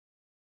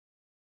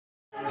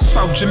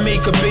South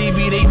Jamaica,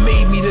 baby, they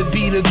made me to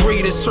be the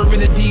greatest.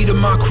 Serving the deed of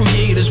my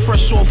creators,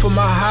 fresh off of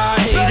my high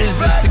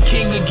haters. It's the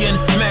king again,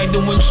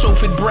 Magdalene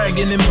chauffeured,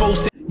 bragging and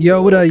boasting.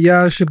 Yo, what up,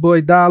 y'all? It's your boy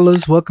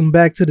Dollars. Welcome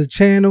back to the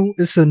channel.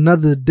 It's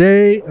another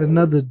day,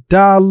 another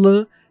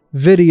dollar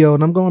video,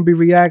 and I'm going to be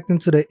reacting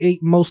to the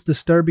 8 most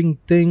disturbing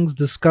things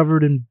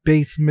discovered in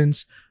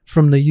basements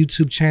from the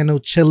YouTube channel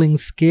Chilling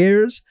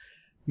Scares.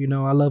 You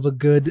know, I love a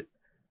good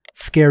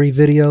scary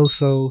video,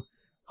 so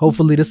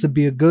hopefully this will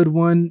be a good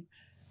one.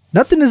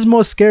 Nothing is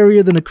more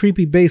scarier than a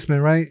creepy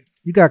basement, right?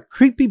 You got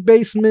creepy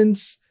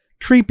basements,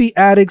 creepy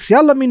attics.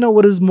 Y'all let me know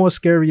what is more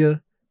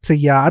scarier to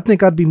y'all. I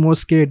think I'd be more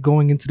scared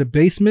going into the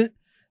basement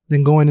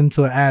than going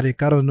into an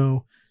attic. I don't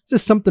know. It's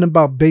just something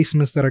about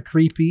basements that are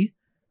creepy,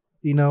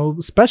 you know,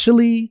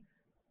 especially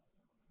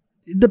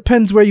it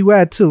depends where you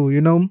at too,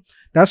 you know.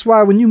 That's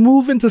why when you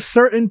move into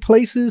certain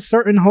places,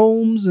 certain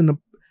homes, and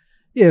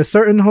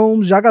certain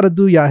homes, y'all got to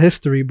do your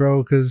history,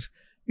 bro, because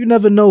you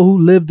never know who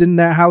lived in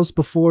that house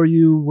before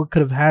you, what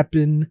could have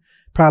happened.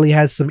 Probably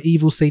had some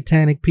evil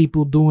satanic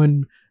people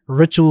doing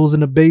rituals in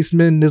the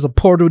basement. There's a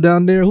portal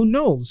down there. Who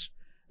knows?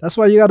 That's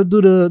why you got to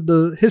do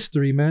the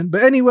history, man.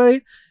 But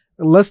anyway,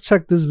 let's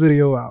check this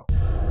video out.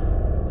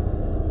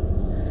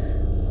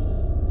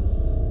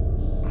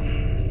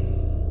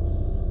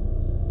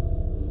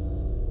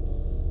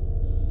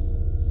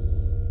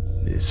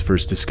 This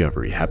first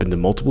discovery happened to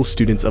multiple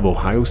students of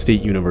Ohio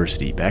State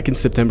University back in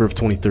September of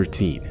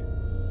 2013.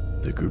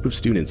 The group of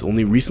students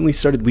only recently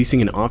started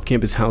leasing an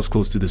off-campus house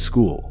close to the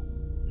school.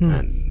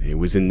 And it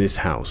was in this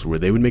house where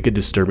they would make a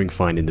disturbing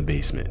find in the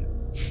basement.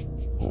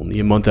 Only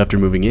a month after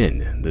moving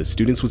in, the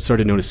students would start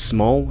to notice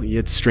small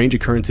yet strange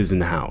occurrences in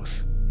the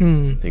house.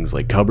 Things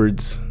like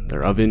cupboards,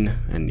 their oven,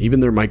 and even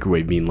their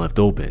microwave being left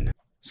open.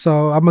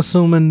 So I'm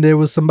assuming there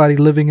was somebody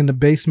living in the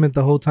basement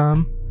the whole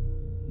time?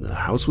 The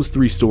house was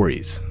 3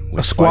 stories, with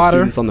a squatter? 5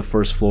 students on the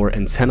first floor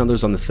and 10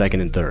 others on the second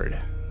and third.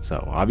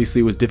 So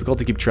obviously it was difficult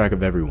to keep track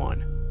of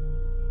everyone.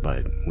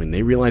 But when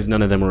they realized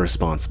none of them were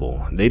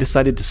responsible, they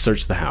decided to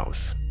search the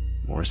house,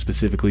 more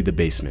specifically the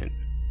basement.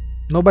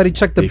 Nobody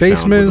checked the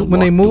basement when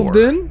they moved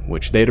in?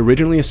 Which they had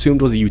originally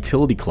assumed was a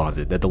utility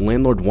closet that the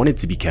landlord wanted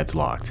to be kept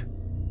locked.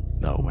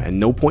 Though at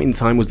no point in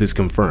time was this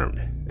confirmed,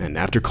 and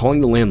after calling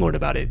the landlord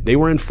about it, they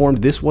were informed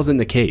this wasn't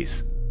the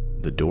case.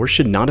 The door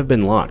should not have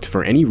been locked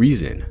for any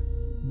reason.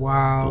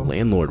 Wow. The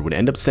landlord would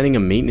end up sending a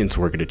maintenance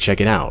worker to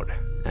check it out,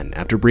 and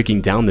after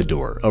breaking down the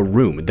door, a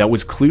room that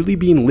was clearly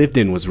being lived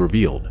in was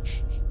revealed.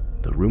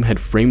 The room had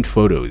framed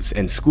photos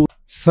and school.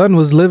 Son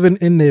was living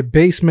in their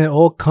basement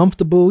all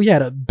comfortable. He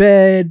had a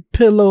bed,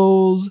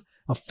 pillows,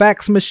 a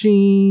fax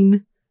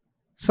machine.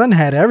 Son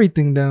had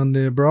everything down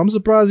there, bro. I'm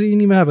surprised he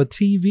didn't even have a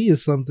TV or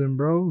something,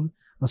 bro.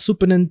 A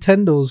Super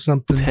Nintendo or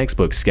something.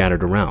 Textbooks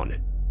scattered around.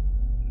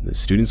 The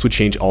students would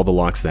change all the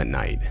locks that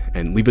night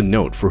and leave a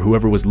note for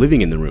whoever was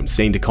living in the room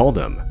saying to call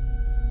them.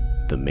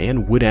 The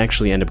man would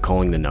actually end up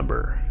calling the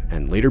number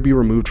and later be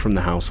removed from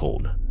the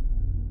household.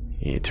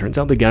 It turns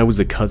out the guy was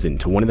a cousin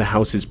to one of the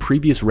house's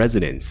previous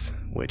residents,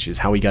 which is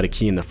how he got a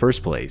key in the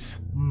first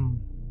place.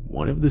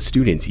 One of the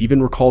students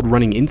even recalled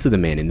running into the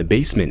man in the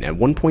basement at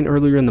one point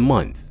earlier in the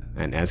month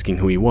and asking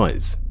who he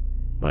was,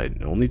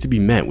 but only to be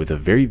met with a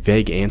very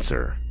vague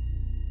answer.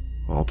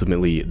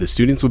 Ultimately, the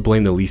students would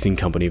blame the leasing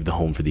company of the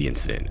home for the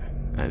incident,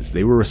 as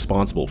they were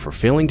responsible for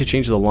failing to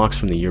change the locks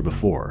from the year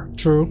before.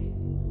 True.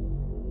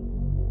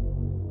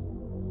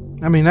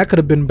 I mean, that could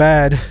have been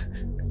bad.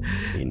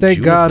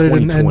 Thank God it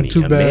didn't end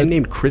too bad. A man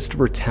named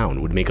Christopher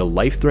Town would make a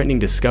life-threatening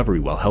discovery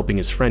while helping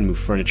his friend move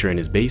furniture in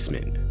his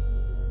basement.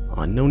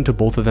 Unknown to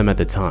both of them at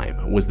the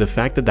time was the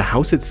fact that the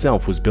house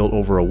itself was built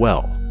over a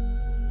well.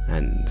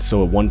 And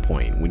so at one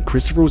point, when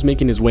Christopher was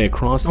making his way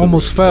across the room, the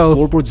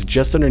floorboards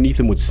just underneath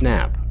him would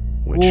snap,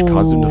 which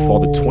caused him to fall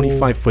the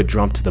 25-foot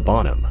drop to the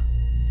bottom.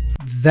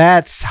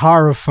 That's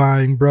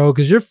horrifying, bro,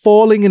 because you're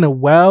falling in a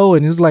well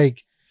and it's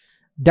like,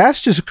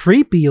 that's just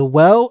creepy. A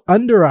well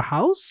under a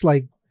house?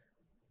 Like,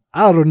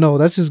 I don't know.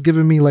 That's just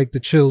giving me like the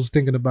chills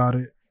thinking about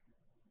it.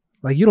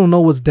 Like, you don't know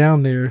what's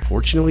down there.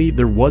 Fortunately,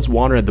 there was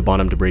water at the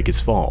bottom to break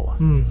his fall.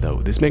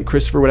 Though this meant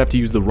Christopher would have to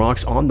use the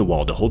rocks on the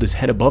wall to hold his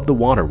head above the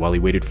water while he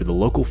waited for the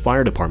local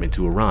fire department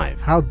to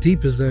arrive. How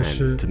deep is that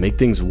shit? To make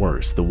things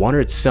worse, the water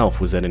itself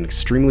was at an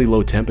extremely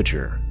low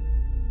temperature.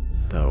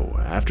 Though,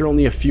 after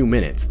only a few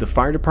minutes, the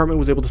fire department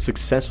was able to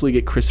successfully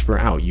get Christopher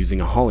out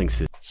using a hauling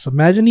system. So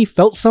imagine he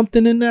felt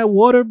something in that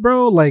water,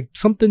 bro. Like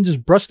something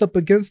just brushed up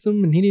against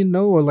him and he didn't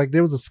know, or like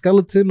there was a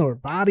skeleton or a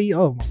body.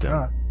 Oh my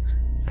God.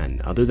 And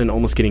other than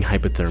almost getting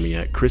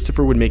hypothermia,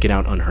 Christopher would make it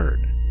out unhurt.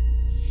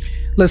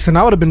 Listen,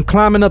 I would have been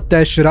climbing up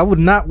that shit. I would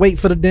not wait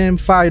for the damn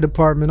fire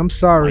department. I'm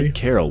sorry. Mike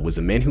Carroll was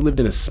a man who lived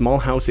in a small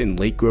house in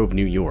Lake Grove,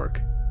 New York,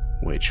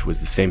 which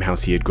was the same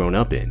house he had grown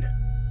up in.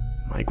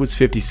 Mike was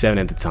 57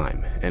 at the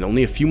time, and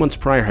only a few months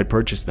prior had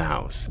purchased the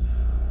house.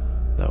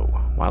 Though,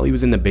 while he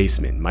was in the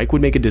basement, Mike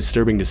would make a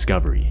disturbing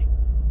discovery.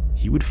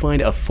 He would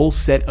find a full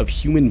set of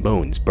human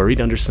bones buried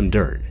under some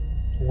dirt.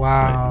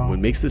 Wow. But what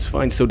makes this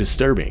find so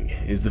disturbing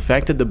is the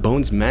fact that the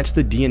bones match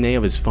the DNA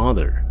of his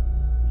father.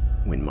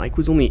 When Mike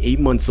was only 8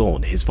 months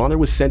old, his father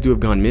was said to have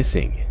gone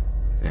missing.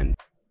 And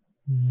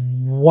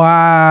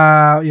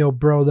wow, yo,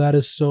 bro, that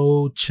is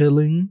so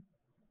chilling.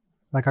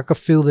 Like, I could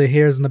feel the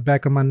hairs in the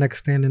back of my neck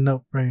standing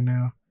up right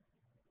now.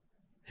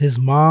 His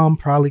mom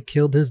probably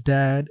killed his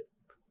dad,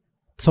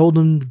 told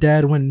him the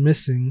dad went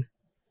missing,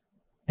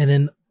 and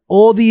then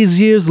all these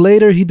years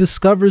later, he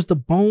discovers the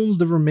bones,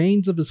 the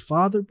remains of his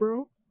father,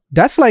 bro.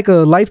 That's like a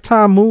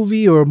Lifetime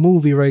movie or a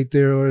movie right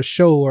there, or a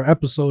show or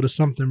episode or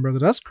something, bro.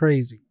 That's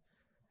crazy.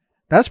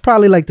 That's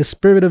probably like the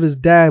spirit of his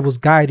dad was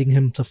guiding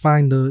him to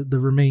find the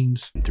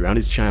remains. Throughout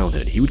his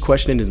childhood, he would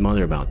question his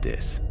mother about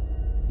this,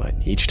 but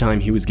each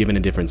time he was given a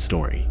different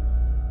story.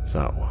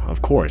 So,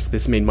 of course,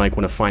 this made Mike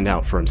want to find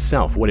out for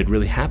himself what had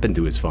really happened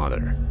to his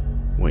father,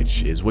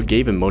 which is what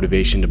gave him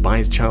motivation to buy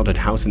his childhood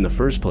house in the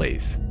first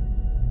place.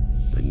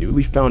 The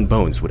newly found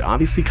bones would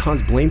obviously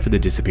cause blame for the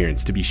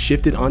disappearance to be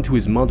shifted onto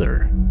his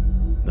mother,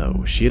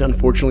 though she had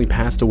unfortunately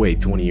passed away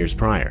 20 years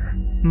prior.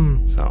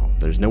 So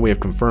there's no way of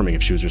confirming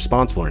if she was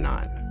responsible or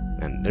not,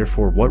 and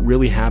therefore what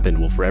really happened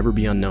will forever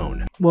be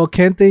unknown. Well,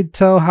 can't they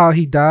tell how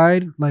he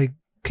died? Like,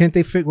 can't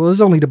they figure? Well, it's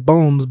only the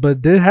bones,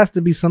 but there has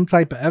to be some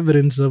type of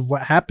evidence of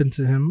what happened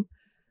to him.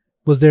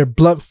 Was there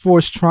blunt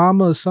force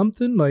trauma or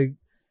something? Like,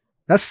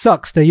 that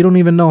sucks that you don't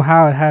even know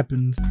how it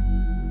happened.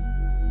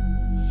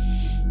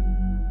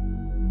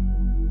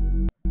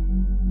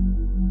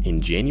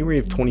 In January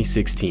of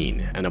 2016,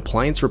 an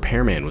appliance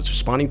repairman was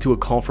responding to a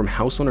call from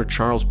house owner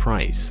Charles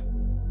Price.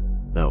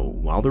 Though,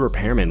 while the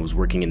repairman was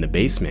working in the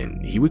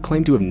basement, he would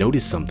claim to have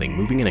noticed something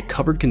moving in a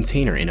covered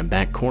container in a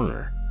back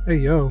corner. Hey,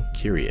 yo.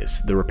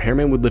 Curious, the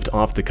repairman would lift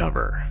off the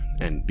cover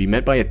and be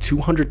met by a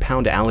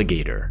 200-pound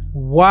alligator.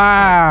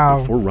 Wow.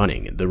 Before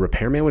running, the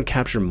repairman would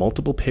capture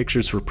multiple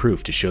pictures for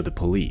proof to show the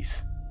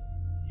police.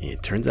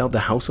 It turns out the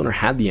house owner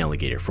had the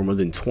alligator for more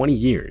than 20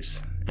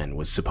 years and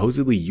was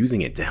supposedly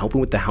using it to help him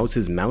with the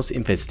house's mouse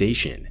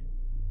infestation.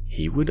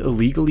 He would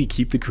illegally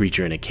keep the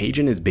creature in a cage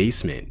in his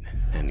basement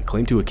and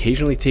claimed to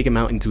occasionally take him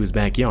out into his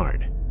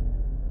backyard.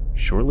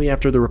 Shortly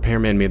after the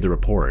repairman made the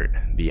report,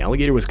 the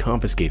alligator was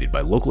confiscated by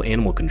local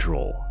animal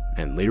control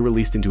and later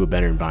released into a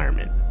better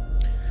environment.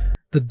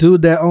 The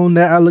dude that owned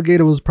that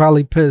alligator was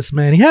probably pissed,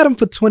 man. He had him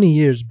for 20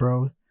 years,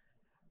 bro.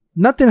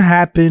 Nothing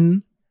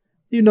happened.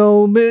 You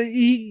know,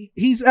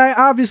 he's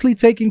obviously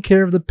taking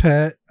care of the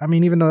pet. I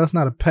mean, even though that's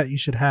not a pet you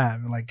should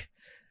have. Like,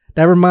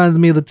 that reminds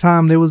me of the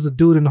time there was a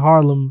dude in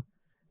Harlem.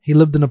 He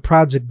lived in a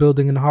project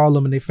building in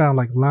Harlem and they found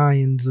like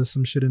lions or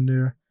some shit in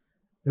there.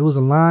 It was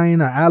a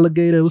lion, an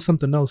alligator, it was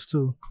something else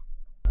too.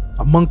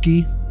 A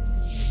monkey.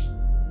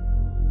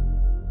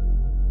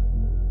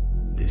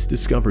 This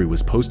discovery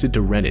was posted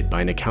to Reddit by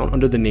an account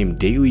under the name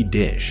Daily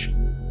Dish.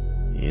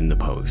 In the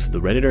post,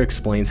 the Redditor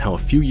explains how a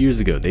few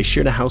years ago they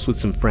shared a house with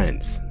some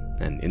friends,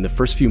 and in the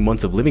first few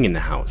months of living in the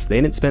house, they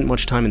hadn't spent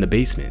much time in the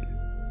basement.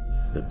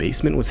 The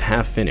basement was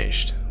half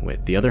finished,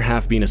 with the other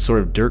half being a sort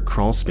of dirt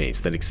crawl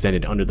space that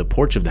extended under the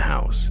porch of the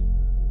house.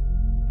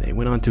 They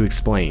went on to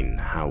explain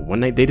how one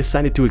night they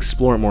decided to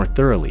explore it more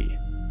thoroughly,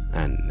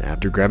 and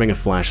after grabbing a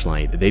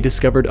flashlight, they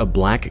discovered a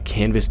black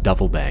canvas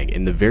duffel bag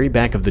in the very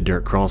back of the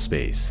dirt crawl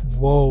space.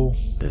 Whoa.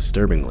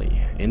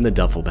 Disturbingly, in the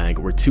duffel bag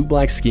were 2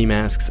 black ski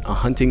masks, a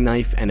hunting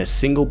knife, and a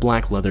single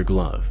black leather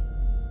glove.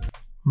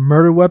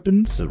 Murder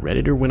weapons? The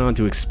Redditor went on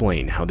to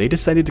explain how they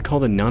decided to call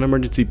the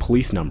non-emergency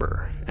police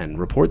number and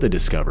report the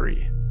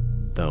discovery,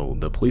 though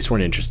the police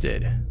weren't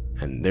interested,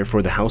 and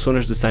therefore the house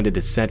owners decided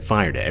to set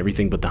fire to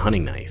everything but the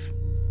hunting knife.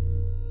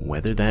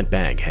 Whether that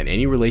bag had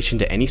any relation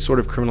to any sort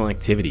of criminal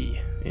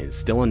activity is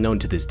still unknown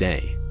to this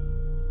day.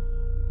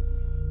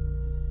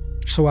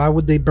 So why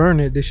would they burn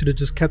it? They should have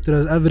just kept it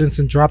as evidence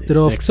and dropped it off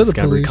This to next the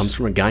discovery police. comes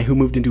from a guy who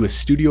moved into a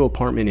studio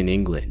apartment in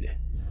England.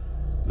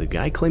 The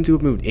guy claimed to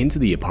have moved into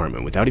the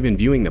apartment without even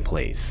viewing the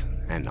place,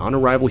 and on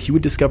arrival he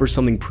would discover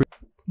something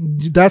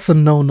That's a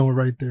no-no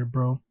right there,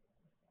 bro.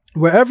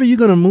 Wherever you're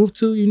gonna move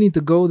to, you need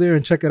to go there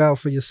and check it out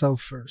for yourself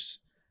first.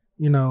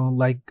 You know,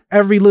 like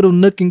every little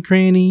nook and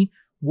cranny,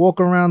 walk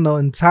around the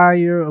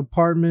entire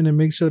apartment and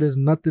make sure there's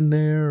nothing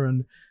there,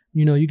 and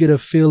you know, you get a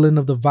feeling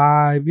of the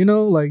vibe. You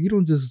know, like you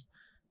don't just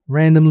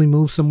randomly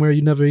move somewhere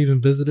you never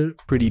even visited.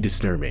 pretty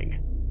disturbing.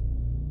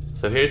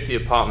 So here's the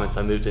apartment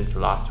I moved into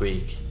last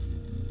week.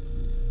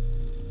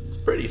 It's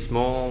pretty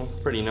small,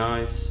 pretty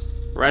nice.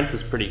 Rent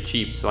was pretty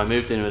cheap, so I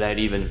moved in without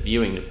even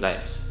viewing the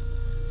place.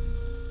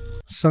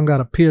 Son got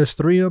a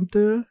PS3 up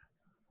there.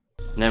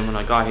 And then when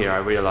I got here, I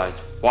realized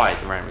why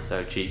the rent was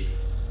so cheap.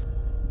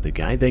 The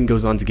guy then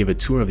goes on to give a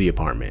tour of the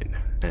apartment,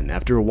 and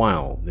after a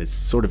while, this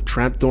sort of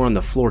trapdoor on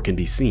the floor can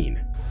be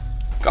seen.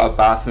 Got a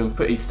bathroom,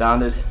 pretty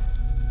standard.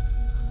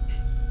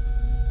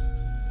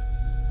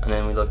 And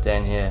then we look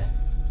down here.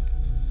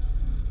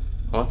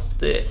 What's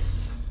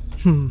this?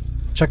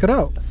 Check it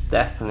out. That's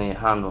definitely a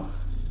handle.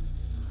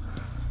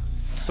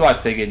 So I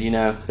figured, you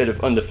know, a bit of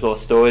underfloor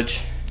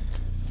storage.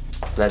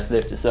 So let's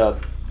lift this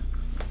up.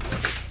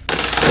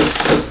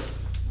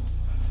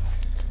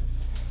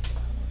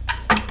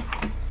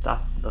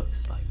 That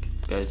looks like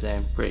it goes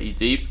down pretty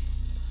deep.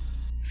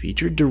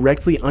 Featured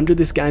directly under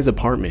this guy's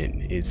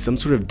apartment is some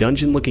sort of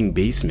dungeon-looking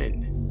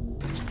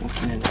basement.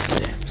 Walking in the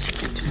steps.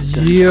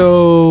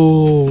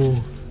 Yo.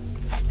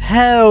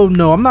 Hell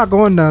no, I'm not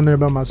going down there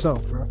by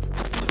myself, bro.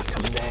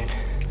 Coming down.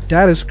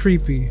 That is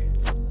creepy.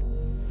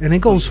 And it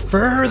goes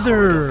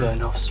further.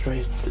 Going off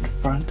straight to the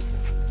front.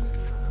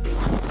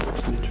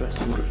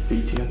 Interesting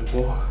graffiti on the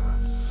wall.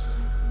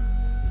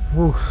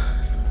 Woo.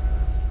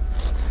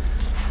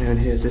 Down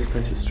here, this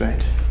place is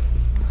strange.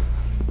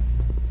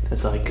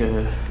 There's like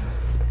a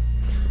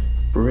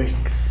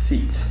brick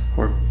seat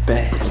or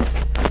bed.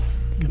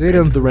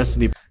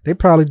 They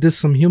probably did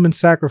some human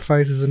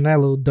sacrifices in that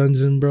little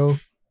dungeon, bro.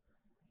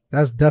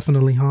 That's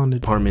definitely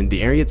haunted. Apartment,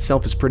 the area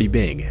itself is pretty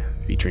big,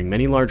 featuring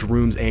many large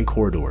rooms and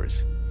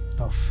corridors.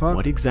 The fuck?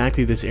 What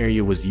exactly this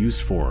area was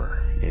used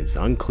for is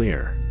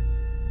unclear.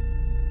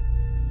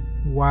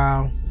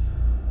 Wow.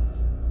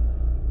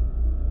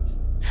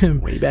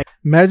 Way back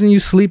Imagine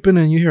you sleeping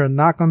and you hear a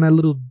knock on that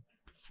little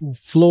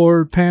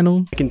floor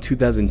panel. in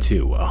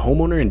 2002, a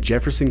homeowner in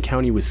Jefferson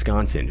County,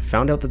 Wisconsin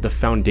found out that the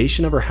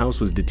foundation of her house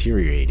was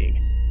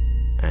deteriorating.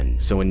 And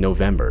so in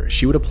November,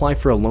 she would apply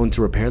for a loan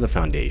to repair the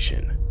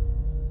foundation.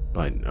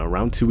 But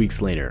around 2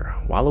 weeks later,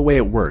 while away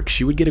at work,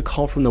 she would get a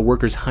call from the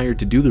workers hired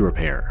to do the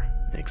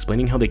repair,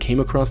 explaining how they came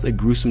across a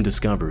gruesome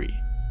discovery.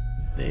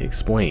 They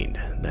explained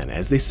that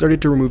as they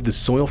started to remove the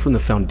soil from the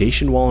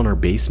foundation wall in our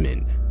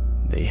basement,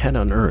 they had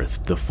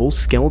unearthed the full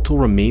skeletal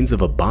remains of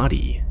a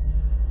body.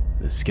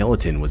 The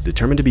skeleton was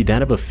determined to be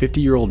that of a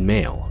 50-year-old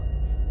male.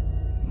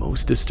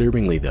 Most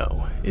disturbingly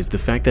though, is the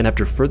fact that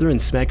after further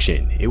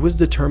inspection, it was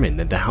determined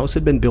that the house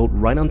had been built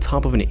right on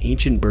top of an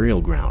ancient burial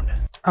ground.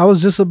 I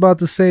was just about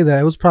to say that.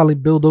 It was probably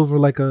built over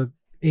like a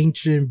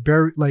ancient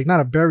like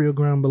not a burial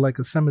ground, but like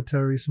a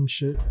cemetery, some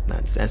shit.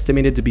 That's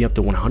estimated to be up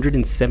to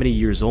 170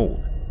 years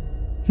old.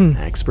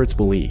 Experts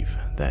believe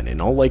that in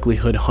all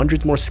likelihood,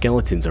 hundreds more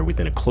skeletons are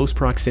within a close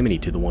proximity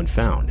to the one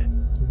found.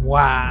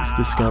 Wow. This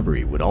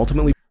discovery would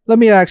ultimately... Let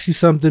me ask you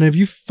something. If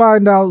you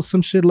find out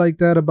some shit like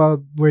that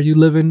about where you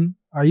living,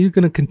 are you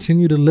going to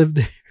continue to live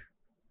there?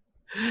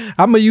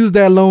 I'm going to use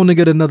that loan to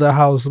get another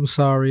house. I'm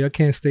sorry. I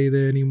can't stay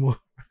there anymore.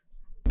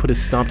 Put a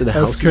stop to the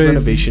That's house's crazy.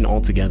 renovation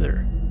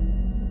altogether.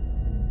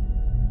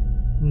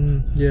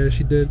 Yeah,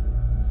 she did.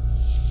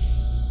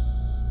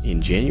 In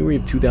January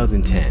of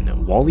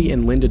 2010, Wally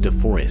and Linda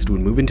DeForest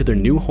would move into their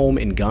new home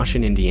in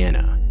Goshen,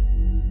 Indiana.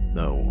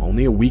 Though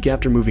only a week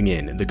after moving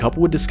in, the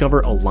couple would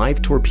discover a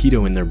live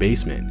torpedo in their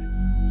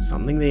basement,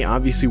 something they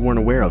obviously weren't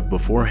aware of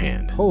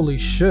beforehand. Holy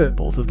shit.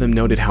 Both of them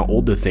noted how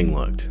old the thing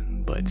looked,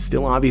 but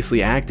still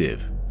obviously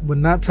active. Would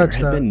not touch There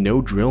had that. been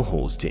no drill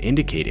holes to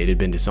indicate it had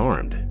been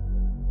disarmed.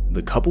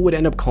 The couple would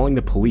end up calling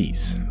the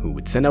police, who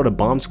would send out a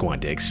bomb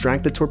squad to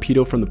extract the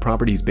torpedo from the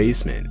property's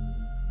basement.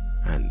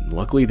 And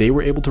luckily they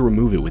were able to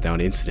remove it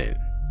without incident.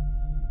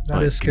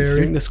 That is scary.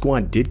 Considering the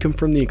squad did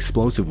confirm the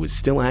explosive was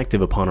still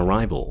active upon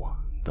arrival,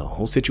 the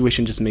whole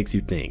situation just makes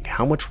you think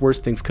how much worse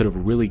things could have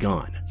really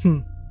gone.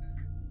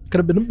 Could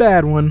have been a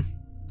bad one.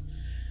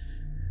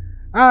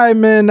 Alright,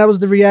 man, that was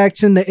the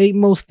reaction. The 8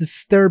 most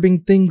disturbing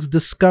things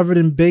discovered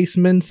in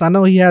basements. I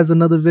know he has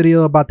another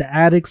video about the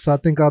attics, so I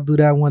think I'll do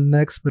that one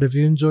next. But if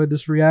you enjoyed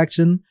this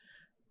reaction,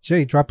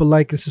 Jay, drop a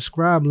like and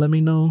subscribe. Let me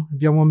know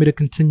if y'all want me to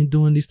continue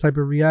doing these type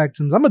of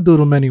reactions. I'm gonna do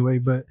them anyway,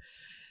 but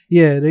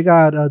yeah, they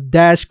got a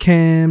dash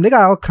cam. They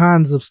got all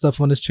kinds of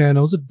stuff on this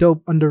channel. It's a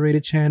dope,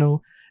 underrated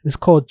channel. It's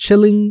called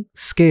Chilling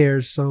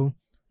Scares. So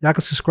y'all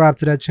can subscribe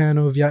to that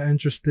channel if y'all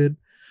interested.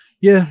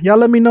 Yeah, y'all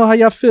let me know how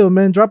y'all feel,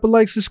 man. Drop a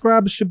like,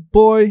 subscribe. It's your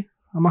boy.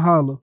 I'ma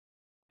holla.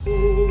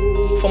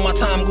 For my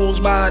time goes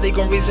by, they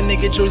gon' raise a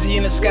nigga jersey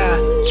in the sky.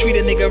 Treat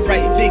a nigga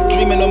right, big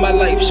dreaming on my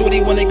life.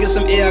 Shorty wanna get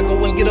some air, I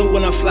go and get her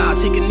when I fly.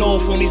 Taking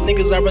off on these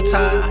niggas I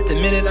retire. The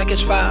minute I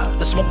catch fire,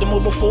 I smoked them all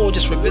before,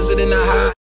 just revisiting the high.